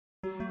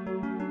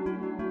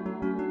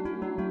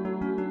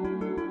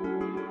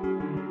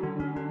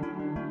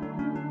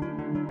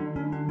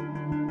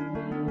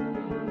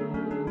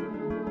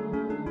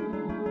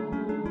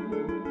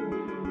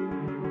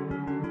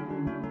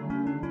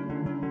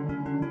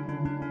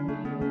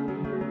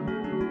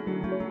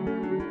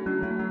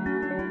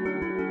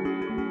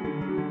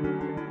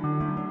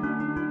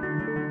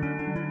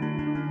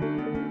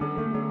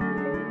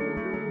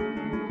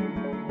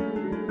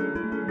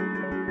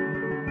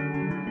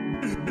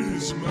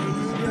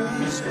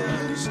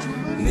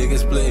Niggas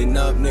splitting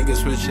up, niggas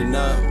switching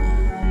up.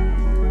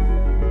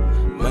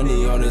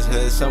 Money on his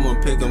head,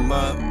 someone pick him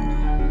up.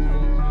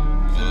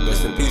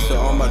 Rest in peace to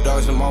all my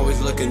dogs, I'm always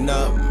looking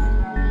up.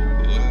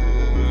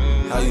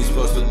 How you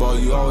supposed to ball,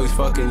 you always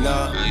fucking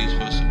up. How you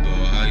supposed to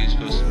ball, how you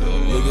supposed to ball?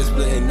 Niggas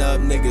splitting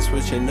up, niggas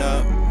switching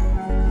up.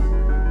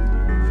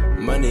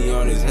 Money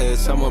on his head,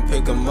 someone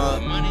pick him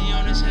up. Money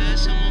on his head,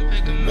 someone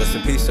pick him up. Rest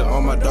in peace to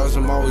all my dogs,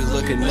 I'm always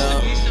looking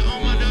up.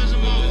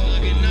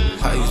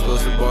 How you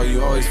supposed to ball,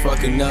 you always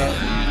fucking up.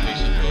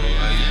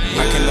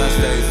 I cannot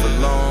stay for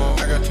long.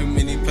 I got too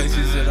many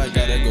places that I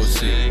gotta go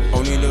see.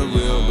 Only the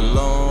real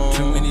belong.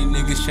 Too many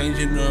niggas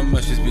changing, or it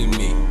must just be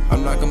me.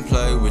 I'm not gonna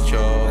play with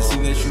y'all. I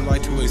see that you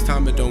like to waste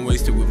time, but don't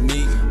waste it with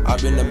me.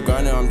 I've been up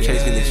grinding, I'm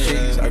chasing the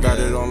streets. I got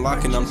it on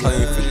lock and I'm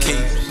playing for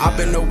keeps. I've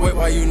been away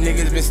while you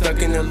niggas been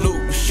stuck in the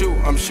loop. Shoot,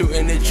 I'm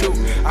shooting at you.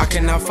 I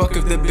cannot fuck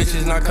if the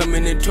bitches not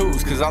coming in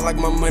twos, cause I like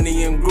my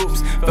money in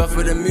groups. Fell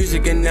for the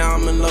music and now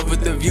I'm in love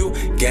with the view.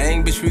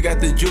 Gang, bitch, we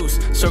got the juice.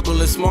 Circle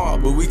is small,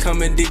 but we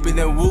coming deeper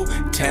than Wu.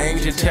 Tang,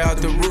 just tear out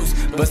the roots.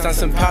 Bust on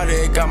some powder,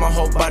 it got my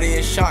whole body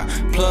in shock.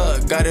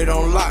 Plug, got it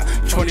on lock.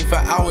 24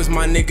 hours,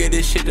 my nigga,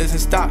 this shit doesn't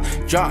stop.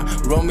 Drop,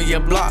 roll me a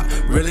block.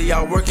 Really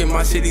out working,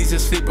 my city's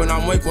asleep when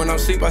I'm awake. When I'm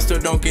asleep, I still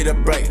don't get a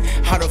break.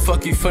 How the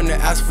fuck you finna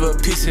ask for a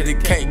piece of the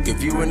cake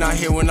if you were not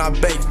here when I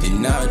baked it?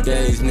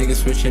 Nowadays,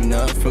 niggas switching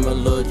up from a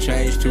little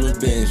change to a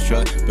Benz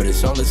truck, but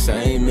it's all the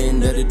same.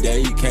 End of the day,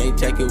 you can't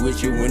take it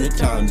with you when the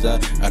time's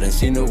up. I done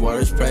seen the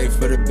worst, pray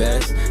for the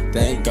best.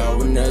 Thank God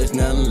when there's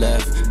nothing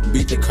left.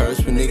 Beat the curse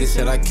when niggas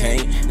said I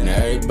can't. Now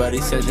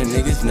everybody says your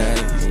nigga's name.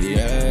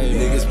 Yeah,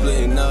 niggas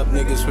splitting up,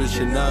 niggas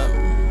switching up.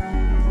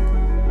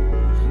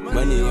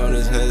 Money on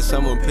his head,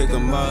 someone pick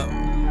him up.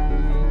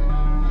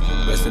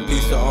 Rest in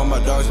peace to all my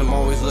dogs, I'm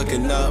always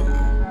looking up.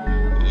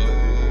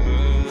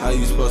 How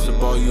you supposed to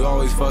ball, you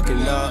always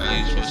fucking up. How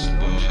you supposed to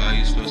ball, how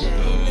you supposed to ball?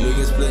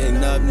 Niggas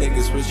splitting up,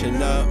 niggas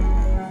switching up.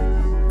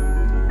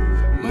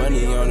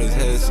 Money on his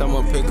head,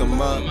 someone pick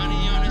him up.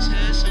 Money on his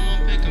head,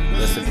 someone pick him up.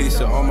 Rest in peace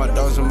to all my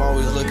dogs, I'm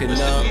always looking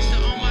up.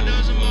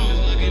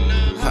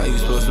 How you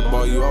supposed to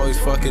ball, you always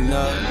fucking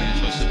up.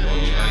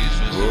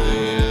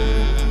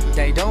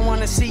 They don't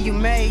wanna see you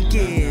make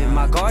it.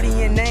 My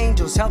guardian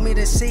angels help me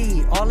to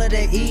see all of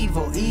the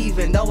evil.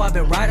 Even though I've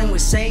been riding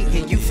with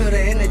Satan, you feel the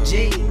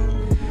energy.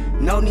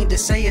 No need to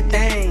say a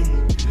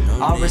thing.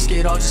 I'll risk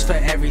it all just for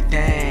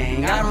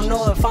everything. I don't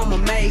know if I'ma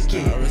make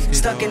it.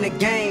 Stuck in the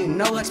game,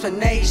 no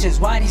explanations.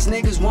 Why these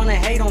niggas wanna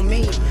hate on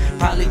me?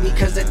 Probably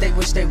because that they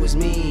wish they was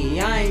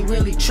me. I ain't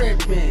really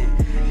tripping.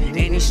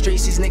 Any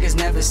streets these niggas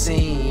never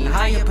seen.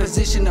 Higher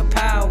position of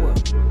power,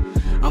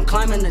 I'm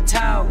climbing the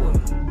tower.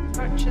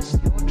 Purchase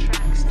your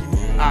tracks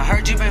today. I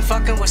heard you been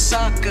fucking with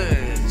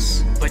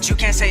suckers, but you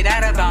can't say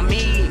that about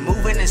me.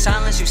 Moving in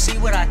silence, you see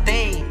what I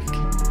think,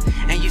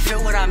 and you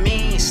feel what I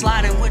mean.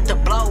 Sliding with the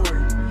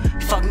blower.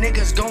 Fuck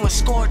niggas, go and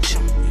scorch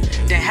him.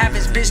 Then have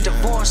his bitch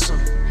divorce him.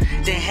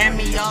 Then hand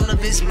me all of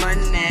his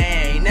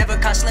money. Never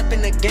caught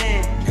slipping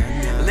again.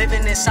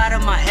 Living inside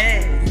of my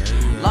head.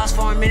 Lost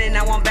for a minute,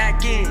 now I'm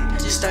back in.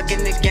 Stuck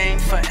in the game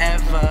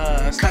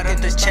forever. Cut up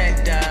the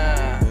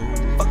cheddar.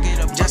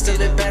 Just to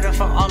live better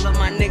for all of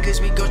my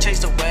niggas, we go chase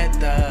the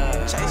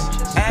weather.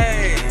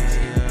 Hey,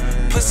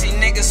 pussy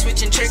niggas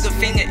switching, trigger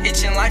finger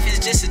itching, life is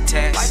just a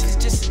test.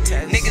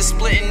 Niggas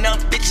splitting up,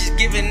 bitches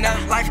giving up,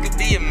 life could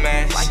be a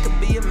mess.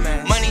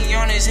 Money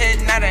on his head,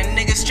 now that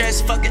nigga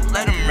stressed, fuck it,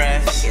 let him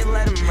rest.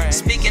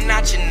 Speaking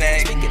out your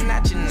neck,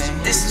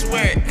 this is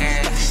where it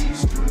ends.